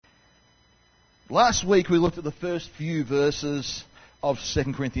Last week we looked at the first few verses of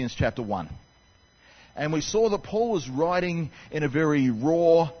 2 Corinthians chapter 1. And we saw that Paul was writing in a very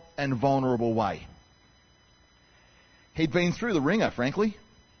raw and vulnerable way. He'd been through the ringer, frankly.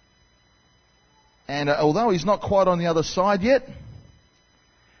 And although he's not quite on the other side yet,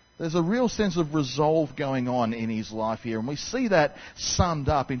 there's a real sense of resolve going on in his life here. And we see that summed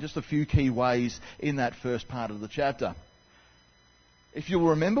up in just a few key ways in that first part of the chapter. If you'll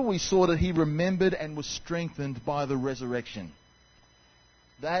remember, we saw that he remembered and was strengthened by the resurrection.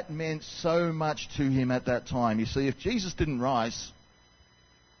 That meant so much to him at that time. You see, if Jesus didn't rise,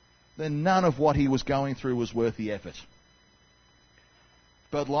 then none of what he was going through was worth the effort.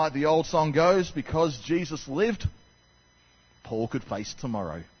 But like the old song goes, because Jesus lived, Paul could face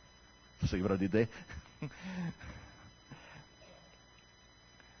tomorrow. See what I did there?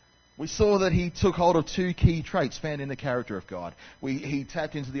 We saw that he took hold of two key traits found in the character of God. He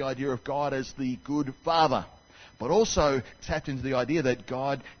tapped into the idea of God as the good Father, but also tapped into the idea that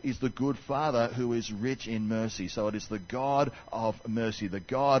God is the good Father who is rich in mercy. So it is the God of mercy, the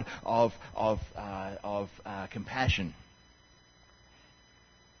God of compassion.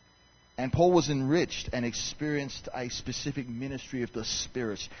 And Paul was enriched and experienced a specific ministry of the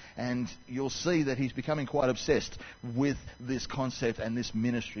Spirit. And you'll see that he's becoming quite obsessed with this concept and this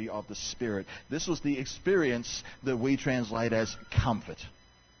ministry of the Spirit. This was the experience that we translate as comfort.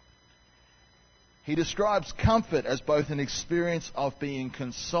 He describes comfort as both an experience of being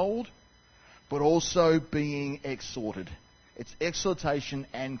consoled, but also being exhorted. It's exhortation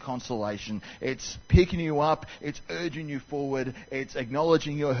and consolation. It's picking you up, it's urging you forward, it's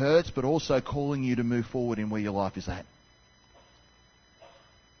acknowledging your hurts, but also calling you to move forward in where your life is at.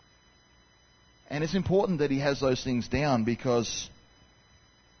 And it's important that he has those things down, because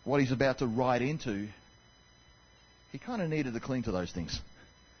what he's about to ride into, he kind of needed to cling to those things.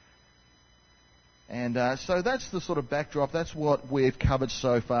 And so that's the sort of backdrop. That's what we've covered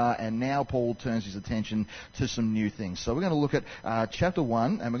so far. And now Paul turns his attention to some new things. So we're going to look at chapter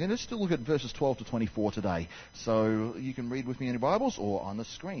 1, and we're going to just look at verses 12 to 24 today. So you can read with me in your Bibles or on the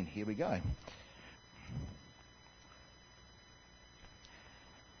screen. Here we go.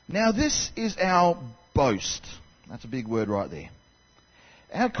 Now this is our boast. That's a big word right there.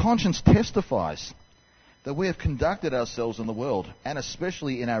 Our conscience testifies that we have conducted ourselves in the world, and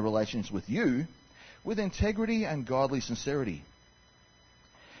especially in our relations with you, with integrity and godly sincerity.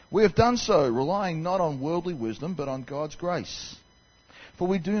 We have done so, relying not on worldly wisdom, but on God's grace. For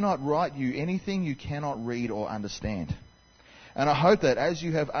we do not write you anything you cannot read or understand. And I hope that as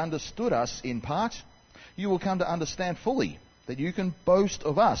you have understood us in part, you will come to understand fully, that you can boast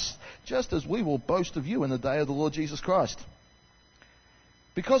of us, just as we will boast of you in the day of the Lord Jesus Christ.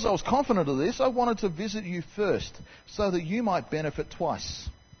 Because I was confident of this, I wanted to visit you first, so that you might benefit twice.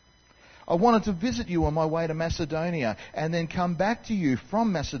 I wanted to visit you on my way to Macedonia, and then come back to you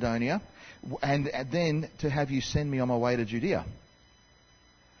from Macedonia, and then to have you send me on my way to Judea.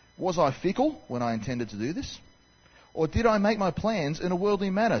 Was I fickle when I intended to do this? Or did I make my plans in a worldly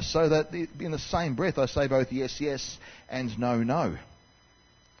manner, so that in the same breath I say both yes, yes, and no, no?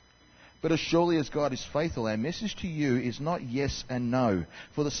 But as surely as God is faithful, our message to you is not yes and no.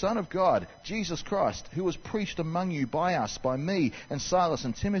 For the Son of God, Jesus Christ, who was preached among you by us, by me and Silas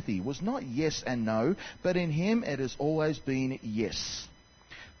and Timothy, was not yes and no, but in him it has always been yes.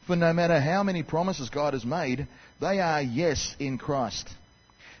 For no matter how many promises God has made, they are yes in Christ.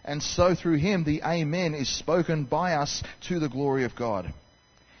 And so through him the Amen is spoken by us to the glory of God.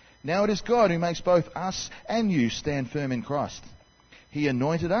 Now it is God who makes both us and you stand firm in Christ. He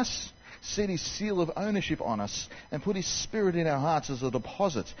anointed us, set his seal of ownership on us, and put his Spirit in our hearts as a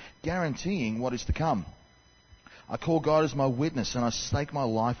deposit, guaranteeing what is to come. I call God as my witness, and I stake my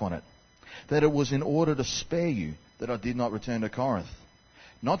life on it, that it was in order to spare you that I did not return to Corinth.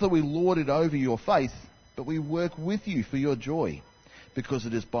 Not that we lord it over your faith, but we work with you for your joy, because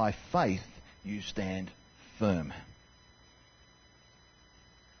it is by faith you stand firm.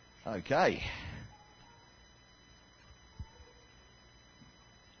 Okay.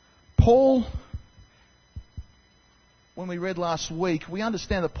 Paul, when we read last week, we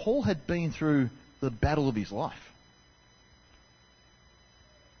understand that Paul had been through the battle of his life.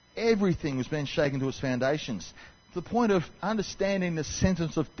 Everything was being shaken to its foundations, to the point of understanding the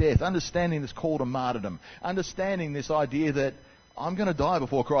sentence of death, understanding this call to martyrdom, understanding this idea that I'm going to die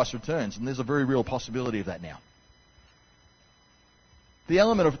before Christ returns, and there's a very real possibility of that now. The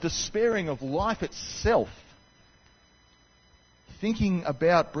element of despairing of life itself, thinking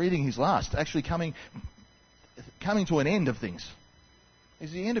about breathing his last, actually coming to an end of things,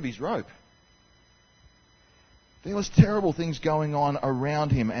 is the end of his rope. There was terrible things going on around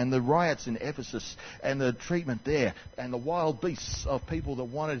him, and the riots in Ephesus, and the treatment there, and the wild beasts of people that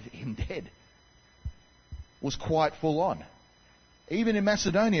wanted him dead was quite full on. Even in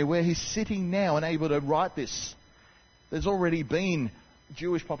Macedonia, where he's sitting now and able to write this, there's already been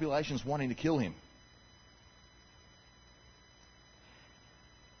Jewish populations wanting to kill him.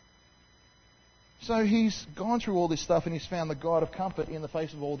 So he's gone through all this stuff and he's found the God of comfort in the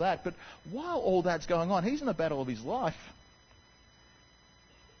face of all that. But while all that's going on, he's in the battle of his life.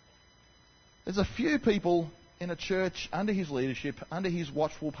 There's a few people in a church under his leadership, under his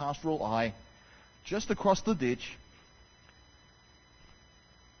watchful pastoral eye, just across the ditch,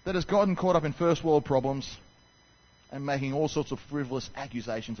 that has gotten caught up in first world problems and making all sorts of frivolous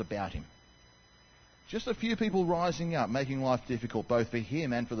accusations about him. Just a few people rising up, making life difficult both for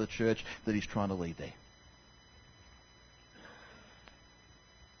him and for the church that he's trying to lead there.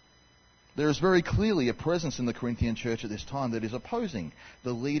 There is very clearly a presence in the Corinthian church at this time that is opposing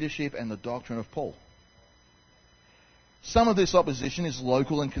the leadership and the doctrine of Paul. Some of this opposition is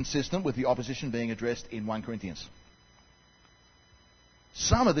local and consistent with the opposition being addressed in 1 Corinthians.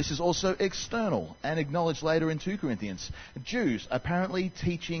 Some of this is also external and acknowledged later in 2 Corinthians. Jews apparently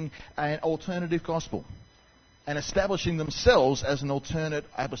teaching an alternative gospel and establishing themselves as an alternate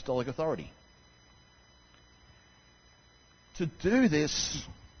apostolic authority. To do this,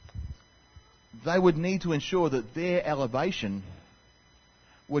 they would need to ensure that their elevation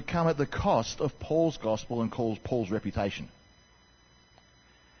would come at the cost of Paul's gospel and Paul's reputation.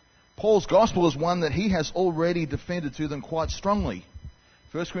 Paul's gospel is one that he has already defended to them quite strongly.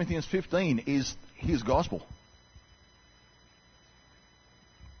 1 Corinthians 15 is his gospel.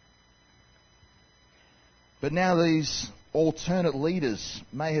 But now these alternate leaders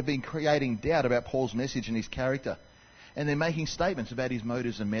may have been creating doubt about Paul's message and his character. And they're making statements about his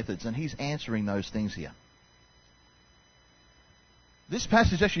motives and methods. And he's answering those things here. This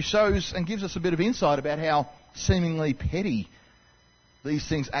passage actually shows and gives us a bit of insight about how seemingly petty these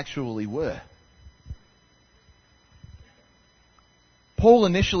things actually were. Paul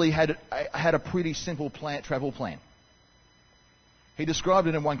initially had a pretty simple travel plan. He described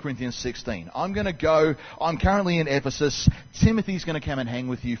it in 1 Corinthians 16. I'm going to go, I'm currently in Ephesus, Timothy's going to come and hang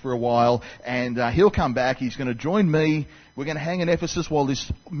with you for a while, and he'll come back, he's going to join me, we're going to hang in Ephesus while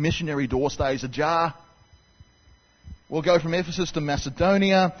this missionary door stays ajar. We'll go from Ephesus to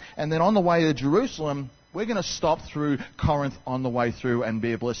Macedonia, and then on the way to Jerusalem, we're going to stop through Corinth on the way through and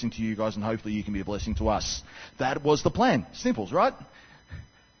be a blessing to you guys, and hopefully you can be a blessing to us. That was the plan. Simples, right?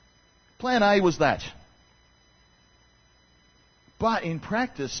 Plan A was that. But in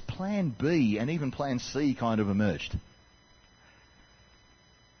practice, Plan B and even Plan C kind of emerged.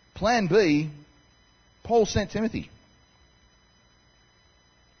 Plan B, Paul sent Timothy.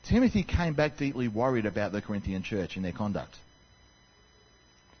 Timothy came back deeply worried about the Corinthian church and their conduct.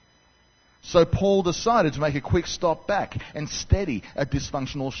 So Paul decided to make a quick stop back and steady a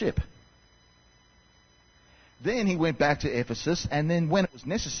dysfunctional ship. Then he went back to Ephesus, and then when it was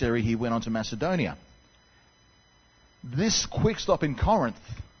necessary, he went on to Macedonia. This quick stop in Corinth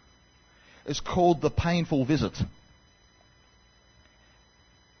is called the painful visit.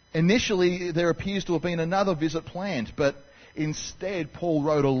 Initially, there appears to have been another visit planned, but instead, Paul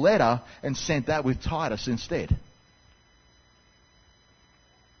wrote a letter and sent that with Titus instead.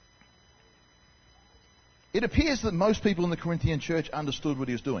 It appears that most people in the Corinthian church understood what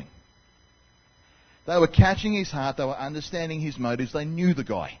he was doing. They were catching his heart. They were understanding his motives. They knew the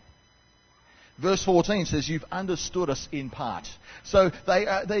guy. Verse 14 says, "You've understood us in part." So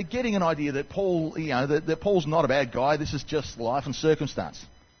they're getting an idea that Paul, that Paul's not a bad guy. This is just life and circumstance.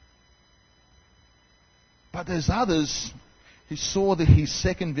 But there's others who saw his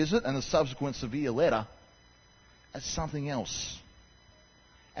second visit and the subsequent severe letter as something else,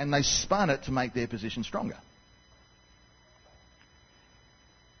 and they spun it to make their position stronger.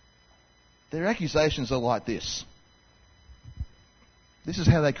 Their accusations are like this. This is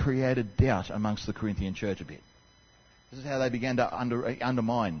how they created doubt amongst the Corinthian church a bit. This is how they began to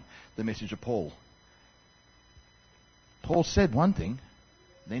undermine the message of Paul. Paul said one thing,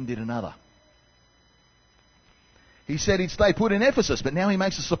 then did another. He said he'd stay put in Ephesus, but now he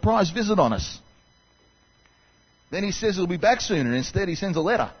makes a surprise visit on us. Then he says he'll be back soon, and instead he sends a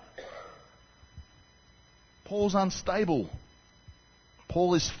letter. Paul's unstable.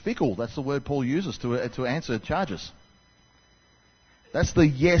 Paul is fickle. That's the word Paul uses to answer charges. That's the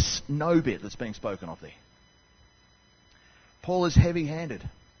yes-no bit that's being spoken of there. Paul is heavy-handed.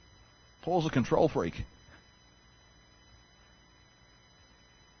 Paul's a control freak.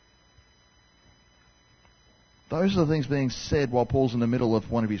 Those are the things being said while Paul's in the middle of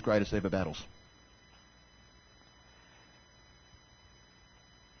one of his greatest ever battles.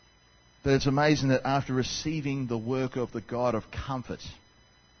 But it's amazing that after receiving the work of the God of comfort,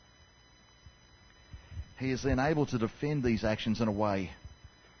 he is then able to defend these actions in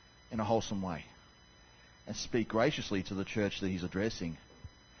a wholesome way, and speak graciously to the church that he's addressing.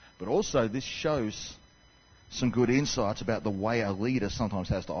 But also this shows some good insights about the way a leader sometimes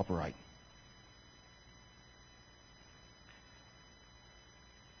has to operate.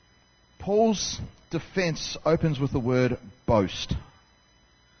 Paul's defense opens with the word boast.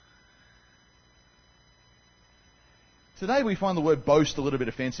 Today we find the word boast a little bit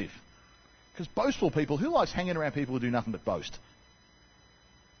offensive. Because boastful people, who likes hanging around people who do nothing but boast?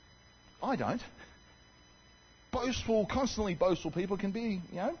 I don't. Constantly boastful people can be,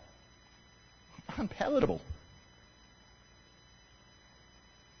 unpalatable.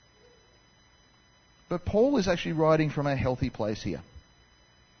 But Paul is actually writing from a healthy place here.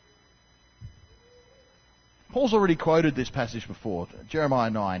 Paul's already quoted this passage before, Jeremiah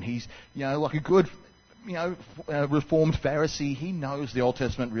 9. He's, like a good, reformed Pharisee. He knows the Old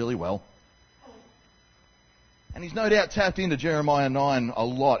Testament really well. And he's no doubt tapped into Jeremiah 9 a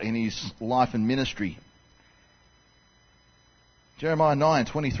lot in his life and ministry. Jeremiah 9,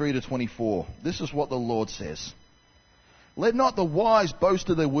 23 to 24. This is what the Lord says. Let not the wise boast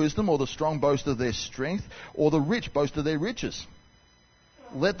of their wisdom, or the strong boast of their strength, or the rich boast of their riches.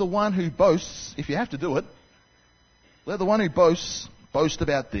 Let the one who boasts, if you have to do it, let the one who boasts boast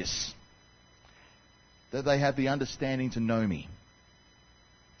about this, that they have the understanding to know me,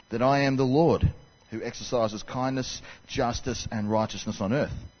 that I am the Lord, who exercises kindness, justice, and righteousness on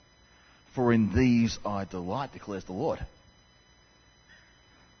earth. For in these I delight, declares the Lord.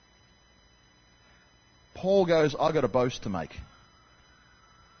 Paul goes, I've got a boast to make.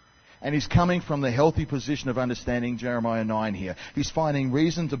 And he's coming from the healthy position of understanding Jeremiah 9 here. He's finding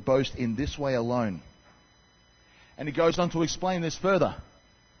reason to boast in this way alone. And he goes on to explain this further.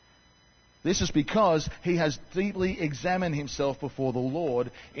 This is because he has deeply examined himself before the Lord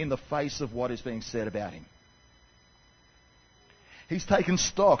in the face of what is being said about him. He's taken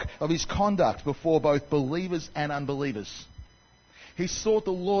stock of his conduct before both believers and unbelievers. He sought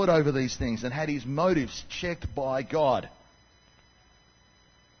the Lord over these things and had his motives checked by God.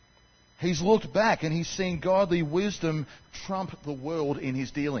 He's looked back and he's seen godly wisdom trump the world in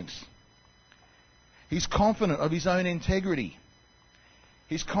his dealings. He's confident of his own integrity.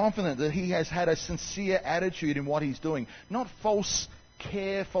 He's confident that he has had a sincere attitude in what he's doing. Not false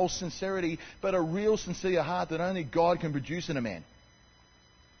care, false sincerity, but a real sincere heart that only God can produce in a man.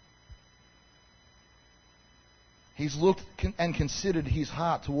 He's looked and considered his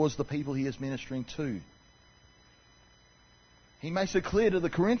heart towards the people he is ministering to. He makes it clear to the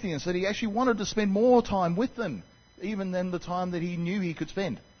Corinthians that he actually wanted to spend more time with them, even than the time that he knew he could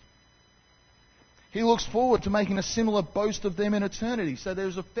spend. He looks forward to making a similar boast of them in eternity. So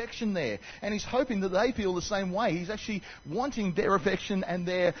there's affection there. And he's hoping that they feel the same way. He's actually wanting their affection and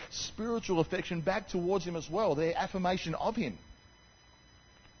their spiritual affection back towards him as well, their affirmation of him.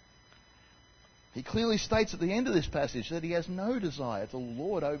 He clearly states at the end of this passage that he has no desire to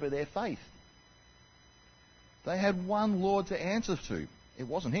lord over their faith. They had one Lord to answer to. It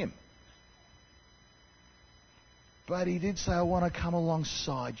wasn't him. But he did say, I want to come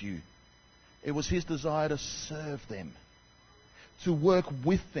alongside you. It was his desire to serve them, to work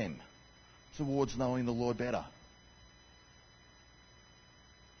with them towards knowing the Lord better.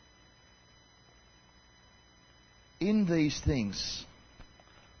 In these things,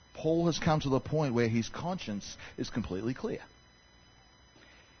 Paul has come to the point where his conscience is completely clear.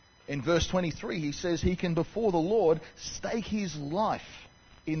 In verse 23, he says he can, before the Lord, stake his life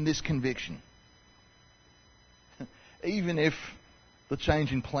in this conviction. Even if the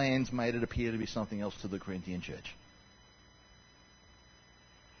change in plans made it appear to be something else to the Corinthian church.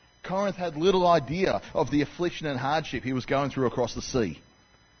 Corinth had little idea of the affliction and hardship he was going through across the sea.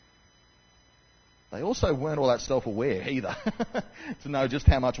 They also weren't all that self-aware either to know just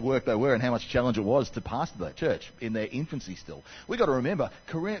how much work they were and how much challenge it was to pastor that church in their infancy still. We've got to remember,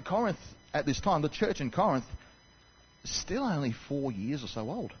 Corinth at this time, the church in Corinth, is still only 4 years or so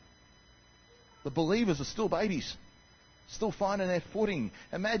old. The believers are still babies, still finding their footing.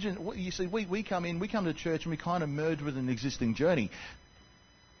 Imagine, you see, we come to church and we kind of merge with an existing journey.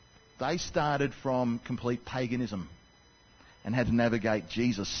 They started from complete paganism and had to navigate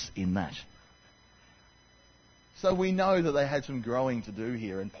Jesus in that. So we know that they had some growing to do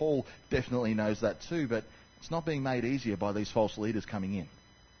here, and Paul definitely knows that too, but it's not being made easier by these false leaders coming in.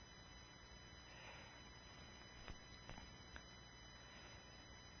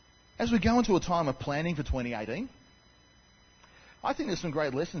 As we go into a time of planning for 2018, I think there's some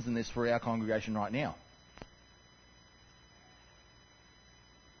great lessons in this for our congregation right now.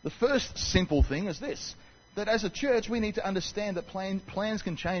 The first simple thing is this, that as a church we need to understand that plans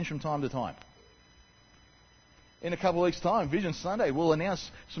can change from time to time. In a couple of weeks' time, Vision Sunday will announce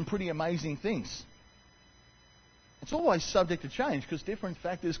some pretty amazing things. It's always subject to change because different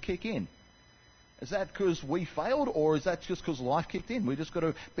factors kick in. Is that because we failed, or is that just because life kicked in? We've just got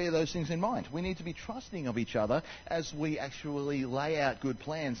to bear those things in mind. We need to be trusting of each other as we actually lay out good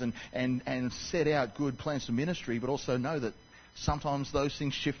plans and set out good plans for ministry, but also know that sometimes those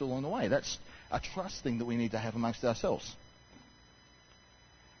things shift along the way. That's a trust thing that we need to have amongst ourselves.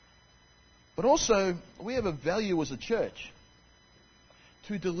 But also, we have a value as a church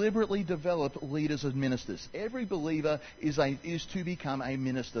to deliberately develop leaders and ministers. Every believer is to become a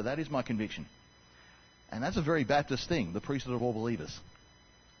minister. That is my conviction. And that's a very Baptist thing, the priesthood of all believers.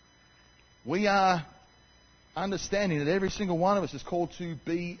 We are understanding that every single one of us is called to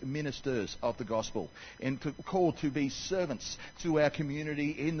be ministers of the gospel and called to be servants to our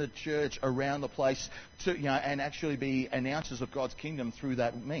community, in the church, around the place, and actually be announcers of God's kingdom through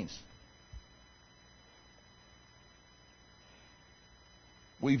that means.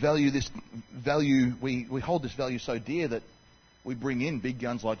 We value this value, we hold this value so dear that we bring in big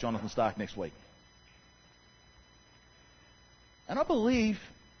guns like Jonathan Stark next week. And I believe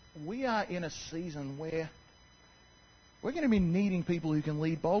we are in a season where we're going to be needing people who can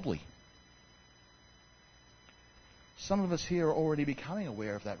lead boldly. Some of us here are already becoming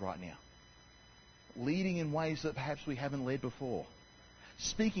aware of that right now. Leading in ways that perhaps we haven't led before.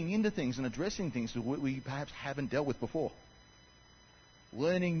 Speaking into things and addressing things that we perhaps haven't dealt with before.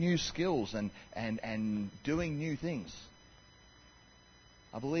 Learning new skills and doing new things.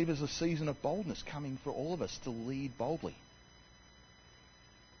 I believe there's a season of boldness coming for all of us to lead boldly.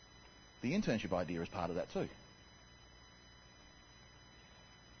 The internship idea is part of that too.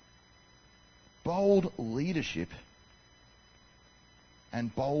 Bold leadership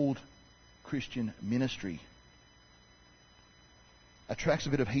and bold Christian ministry attracts a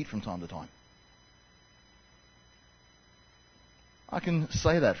bit of heat from time to time. I can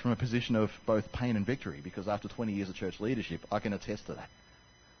say that from a position of both pain and victory, because after 20 years of church leadership, I can attest to that.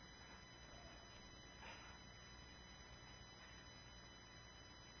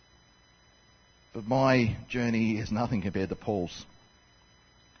 But my journey is nothing compared to Paul's.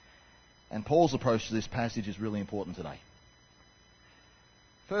 And Paul's approach to this passage is really important today.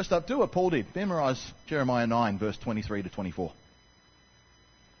 First up, do what Paul did. Memorize Jeremiah 9, verse 23 to 24.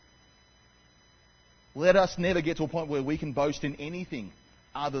 Let us never get to a point where we can boast in anything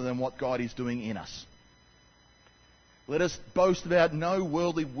other than what God is doing in us. Let us boast about no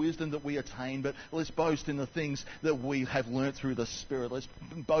worldly wisdom that we attain, but let's boast in the things that we have learnt through the Spirit. Let's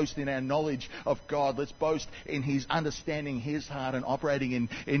boast in our knowledge of God. Let's boast in His understanding His heart and operating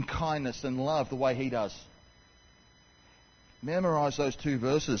in kindness and love the way He does. Memorize those two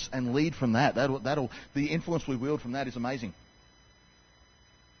verses and lead from that. The influence we wield from that is amazing.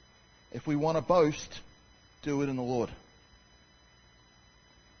 If we want to boast, do it in the Lord.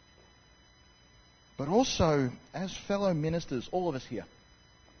 But also, as fellow ministers, all of us here,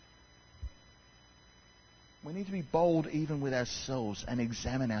 we need to be bold even with ourselves and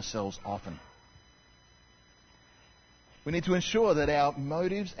examine ourselves often. We need to ensure that our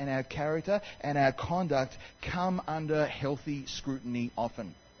motives and our character and our conduct come under healthy scrutiny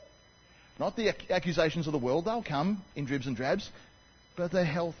often. Not the accusations of the world, they'll come in dribs and drabs, but the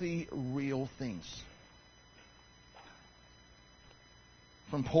healthy, real things.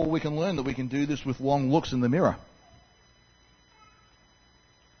 From Paul we can learn that we can do this with long looks in the mirror.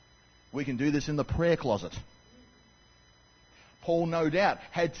 We can do this in the prayer closet. Paul, no doubt,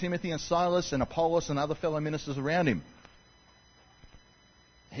 had Timothy and Silas and Apollos and other fellow ministers around him.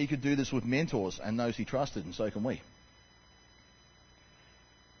 He could do this with mentors and those he trusted, and so can we.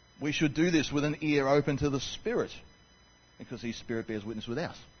 We should do this with an ear open to the Spirit, because His Spirit bears witness with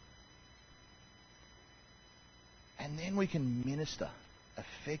ours. And then we can minister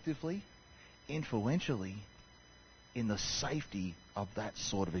effectively, influentially, in the safety of that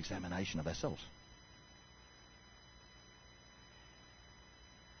sort of examination of ourselves.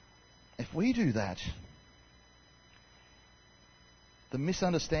 If we do that, the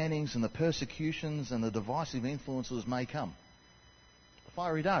misunderstandings and the persecutions and the divisive influences may come. The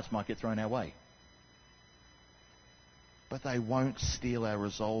fiery darts might get thrown our way. But they won't steal our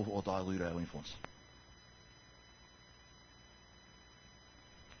resolve or dilute our influence.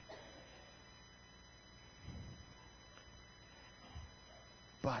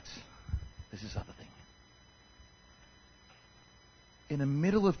 But there's this other thing. In the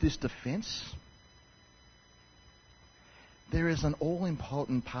middle of this defense, there is an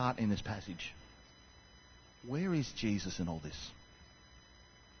all-important part in this passage. Where is Jesus in all this?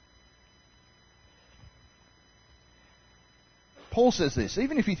 Paul says this,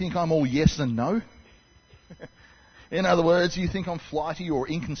 even if you think I'm all yes and no, in other words, you think I'm flighty or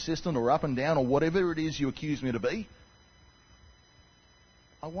inconsistent or up and down or whatever it is you accuse me to be,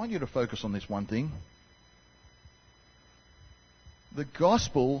 I want you to focus on this one thing. The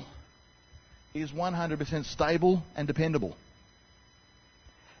gospel is 100% stable and dependable.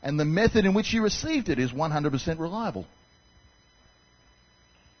 And the method in which you received it is 100% reliable.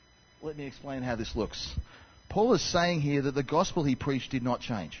 Let me explain how this looks. Paul is saying here that the gospel he preached did not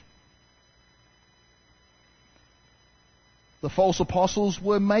change. The false apostles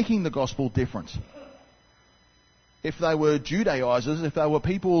were making the gospel different. If they were Judaizers, if they were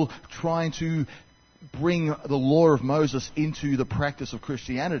people trying to bring the law of Moses into the practice of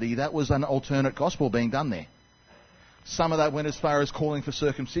Christianity, that was an alternate gospel being done there. Some of that went as far as calling for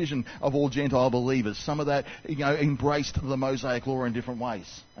circumcision of all Gentile believers. Some of that, embraced the Mosaic law in different ways.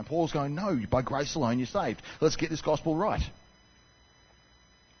 And Paul's going, no, by grace alone you're saved. Let's get this gospel right.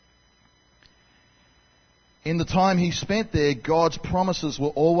 In the time he spent there, God's promises were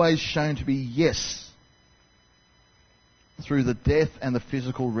always shown to be yes through the death and the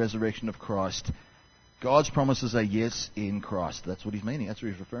physical resurrection of Christ. God's promises are yes in Christ. That's what he's meaning. That's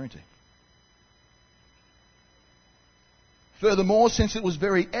what he's referring to. Furthermore, since it was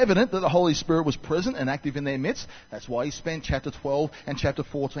very evident that the Holy Spirit was present and active in their midst, that's why he spent chapter 12 and chapter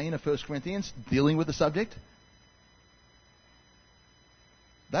 14 of 1 Corinthians dealing with the subject.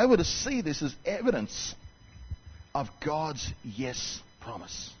 They were to see this as evidence of God's yes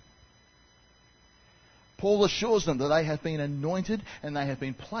promise. Paul assures them that they have been anointed and they have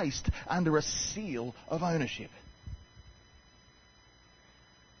been placed under a seal of ownership.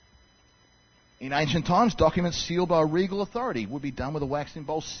 In ancient times, documents sealed by a regal authority would be done with a wax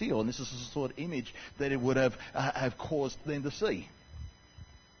embossed seal, and this is the sort of image that it would have caused them to see.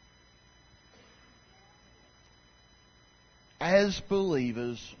 As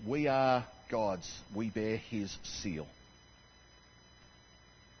believers, we are God's. We bear his seal.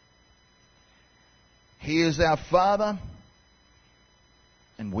 He is our Father,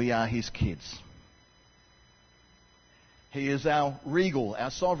 and we are his kids. He is our regal, our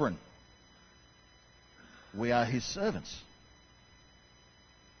sovereign. We are his servants.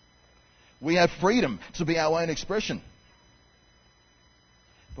 We have freedom to be our own expression.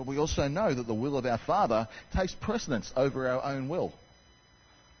 But we also know that the will of our Father takes precedence over our own will.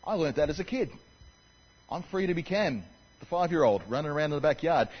 I learnt that as a kid. I'm free to be Cam, the 5-year-old, running around in the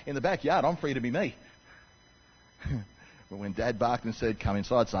backyard. In the backyard, I'm free to be me. But when Dad barked and said, "Come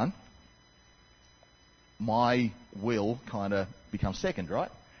inside, son," my will kind of becomes second,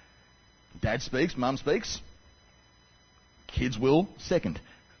 right? Dad speaks, Mum speaks. Kids will second.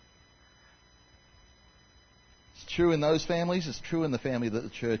 It's true in those families. It's true in the family that the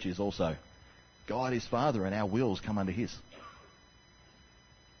church is also. God is Father and our wills come under his.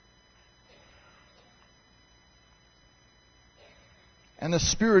 And the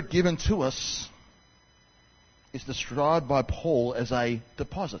Spirit given to us is described by Paul as a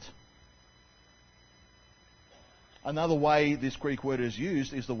deposit. Another way this Greek word is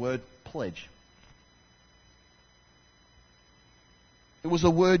used is the word pledge. It was a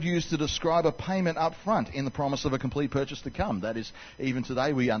word used to describe a payment up front in the promise of a complete purchase to come. That is, even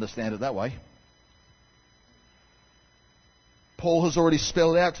today we understand it that way. Paul has already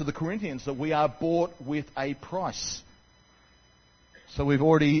spelled out to the Corinthians that we are bought with a price. So we've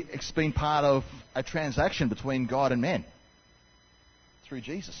already been part of a transaction between God and man through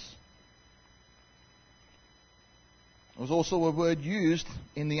Jesus. It was also a word used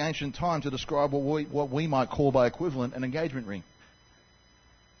in the ancient time to describe what we might call by equivalent an engagement ring.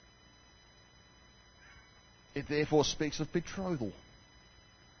 It therefore speaks of betrothal.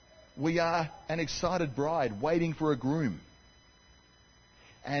 We are an excited bride waiting for a groom.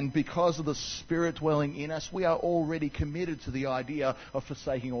 And because of the Spirit dwelling in us, we are already committed to the idea of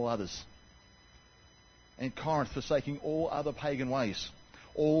forsaking all others. In Corinth, forsaking all other pagan ways,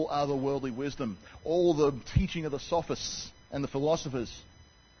 all other worldly wisdom, all the teaching of the sophists and the philosophers,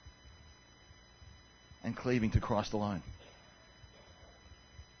 and cleaving to Christ alone.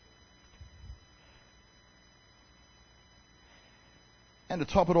 And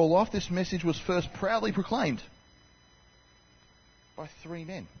to top it all off, this message was first proudly proclaimed by 3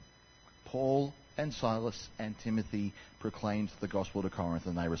 men. Paul and Silas and Timothy proclaimed the gospel to Corinth,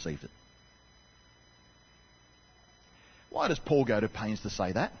 and they received it. Why does Paul go to pains to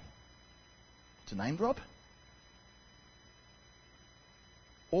say that? It's a name drop?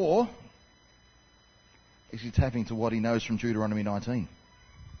 Or is he tapping to what he knows from Deuteronomy 19?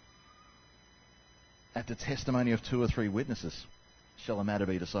 At the testimony of 2 or 3 witnesses shall a matter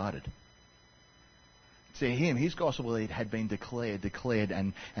be decided. See, his gospel had been declared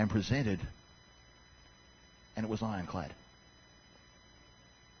and presented, and it was ironclad.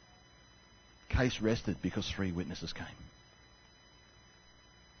 Case rested because 3 witnesses came.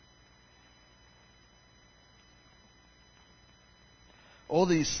 All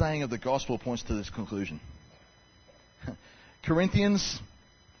these saying of the gospel points to this conclusion. Corinthians,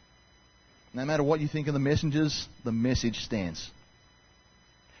 no matter what you think of the messengers, the message stands.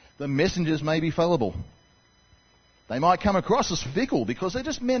 The messengers may be fallible. They might come across as fickle because they're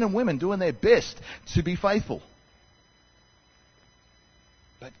just men and women doing their best to be faithful.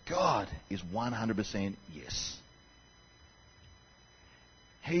 But God is 100% yes.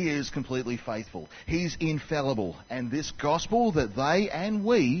 He is completely faithful. He's infallible. And this gospel that they and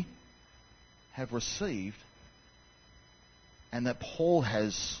we have received, and that Paul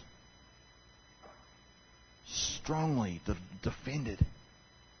has strongly defended,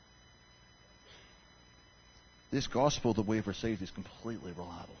 this gospel that we've received is completely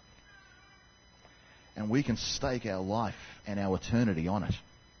reliable. And we can stake our life and our eternity on it.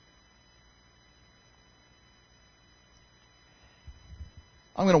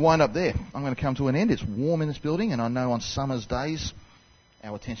 I'm going to wind up there. I'm going to come to an end. It's warm in this building, and I know on summer's days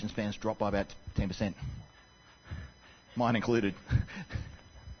our attention spans drop by about 10%. Mine included.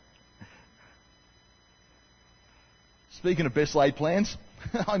 Speaking of best laid plans,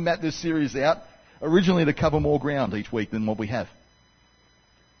 I mapped this series out originally to cover more ground each week than what we have.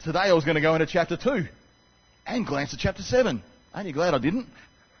 Today I was going to go into chapter 2 and glance at chapter 7. Aren't you glad I didn't?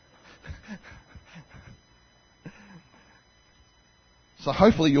 So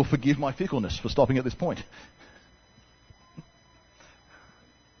hopefully you'll forgive my fickleness for stopping at this point.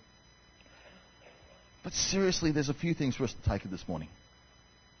 But seriously, there's a few things for us to take this morning.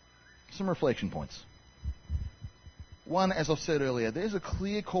 Some reflection points. One, as I've said earlier, there's a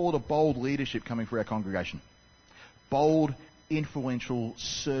clear call to bold leadership coming for our congregation. Bold, influential,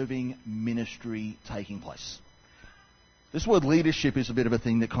 serving ministry taking place. This word leadership is a bit of a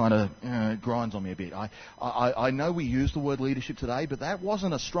thing that kind of grinds on me a bit. I know we use the word leadership today, but that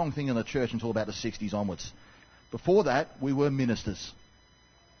wasn't a strong thing in the church until about the 60s onwards. Before that, we were ministers.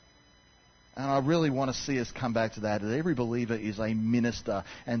 And I really want to see us come back to that every believer is a minister,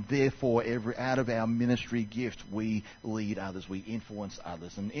 and therefore out of our ministry gift we lead others, we influence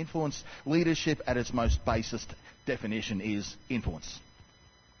others. And influence, leadership at its most basest definition is influence.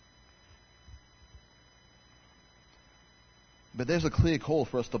 But there's a clear call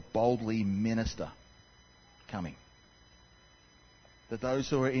for us to boldly minister coming. That those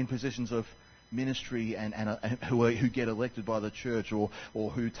who are in positions of ministry and who get elected by the church or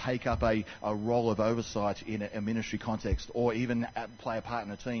who take up a role of oversight in a ministry context or even play a part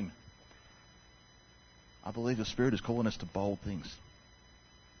in a team, I believe the Spirit is calling us to bold things.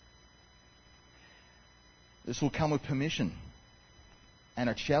 This will come with permission and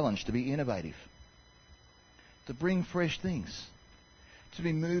a challenge to be innovative, to bring fresh things, to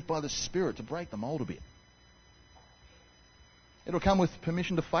be moved by the Spirit, to break the mold a bit. It'll come with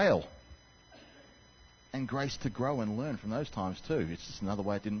permission to fail and grace to grow and learn from those times too. It's just another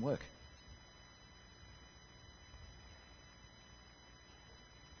way it didn't work.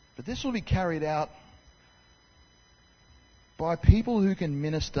 But this will be carried out by people who can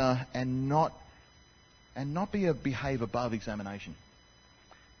minister and not behave above examination.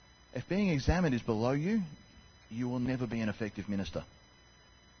 If being examined is below you, you will never be an effective minister.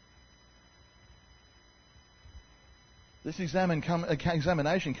 This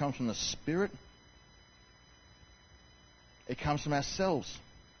examination comes from the Spirit. It comes from ourselves.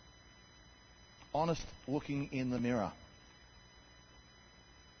 Honest looking in the mirror.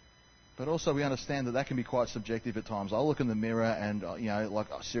 But also we understand that can be quite subjective at times. I'll look in the mirror and,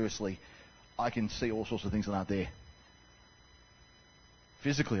 seriously, I can see all sorts of things that aren't there.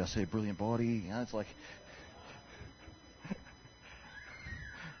 Physically, I see a brilliant body. It's like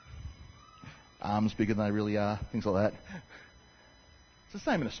arms bigger than they really are, things like that. It's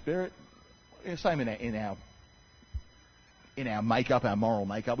the same in the spirit. Same in our makeup, our moral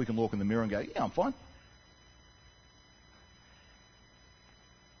makeup. We can look in the mirror and go, yeah, I'm fine.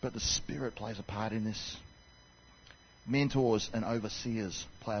 But the Spirit plays a part in this. Mentors and overseers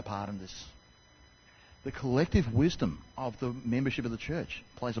play a part in this. The collective wisdom of the membership of the church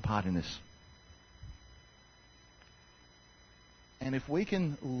plays a part in this. And if we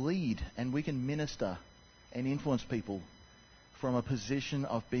can lead and we can minister and influence people from a position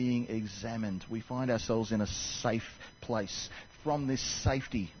of being examined, we find ourselves in a safe place. From this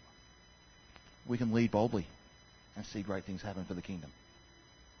safety, we can lead boldly and see great things happen for the kingdom.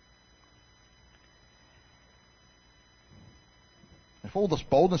 If all this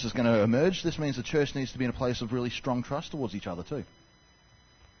boldness is going to emerge, this means the church needs to be in a place of really strong trust towards each other too.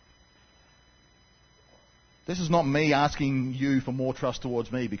 This is not me asking you for more trust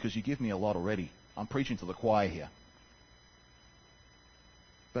towards me because you give me a lot already. I'm preaching to the choir here.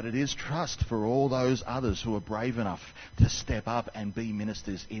 But it is trust for all those others who are brave enough to step up and be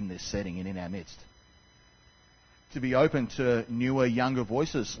ministers in this setting and in our midst. To be open to newer, younger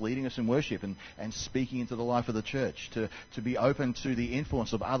voices leading us in worship and speaking into the life of the church. To be open to the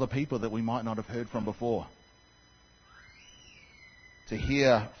influence of other people that we might not have heard from before. To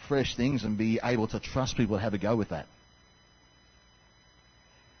hear fresh things and be able to trust people to have a go with that.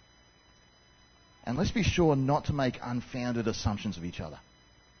 And let's be sure not to make unfounded assumptions of each other.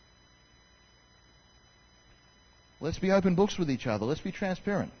 Let's be open books with each other. Let's be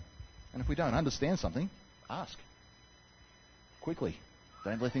transparent. And if we don't understand something, ask. Quickly.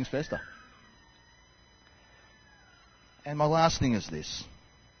 Don't let things fester. And my last thing is this.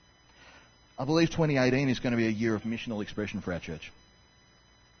 I believe 2018 is going to be a year of missional expression for our church.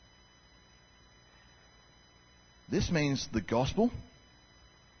 This means the gospel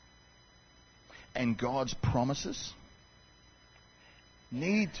and God's promises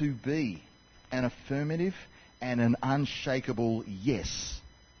need to be an affirmative and an unshakable yes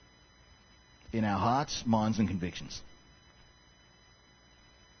in our hearts, minds and convictions.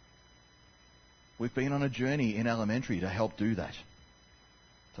 We've been on a journey in elementary to help do that.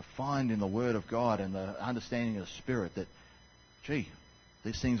 To find in the Word of God and the understanding of the Spirit that, gee,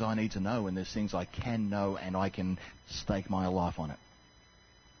 there's things I need to know and there's things I can know and I can stake my life on it.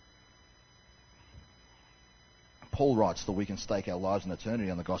 Paul writes that we can stake our lives in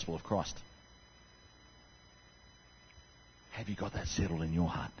eternity on the gospel of Christ. Have you got that settled in your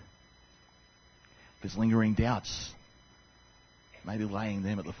heart? If there's lingering doubts, maybe laying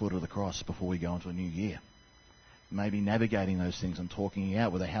them at the foot of the cross before we go into a new year. Maybe navigating those things and talking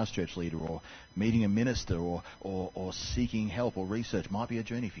out with a house church leader or meeting a minister or seeking help or research might be a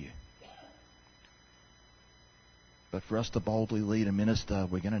journey for you. But for us to boldly lead and minister,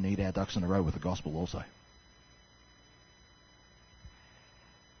 we're going to need our ducks in a row with the gospel also.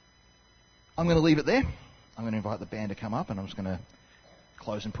 I'm going to leave it there. I'm going to invite the band to come up and I'm just going to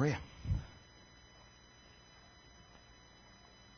close in prayer.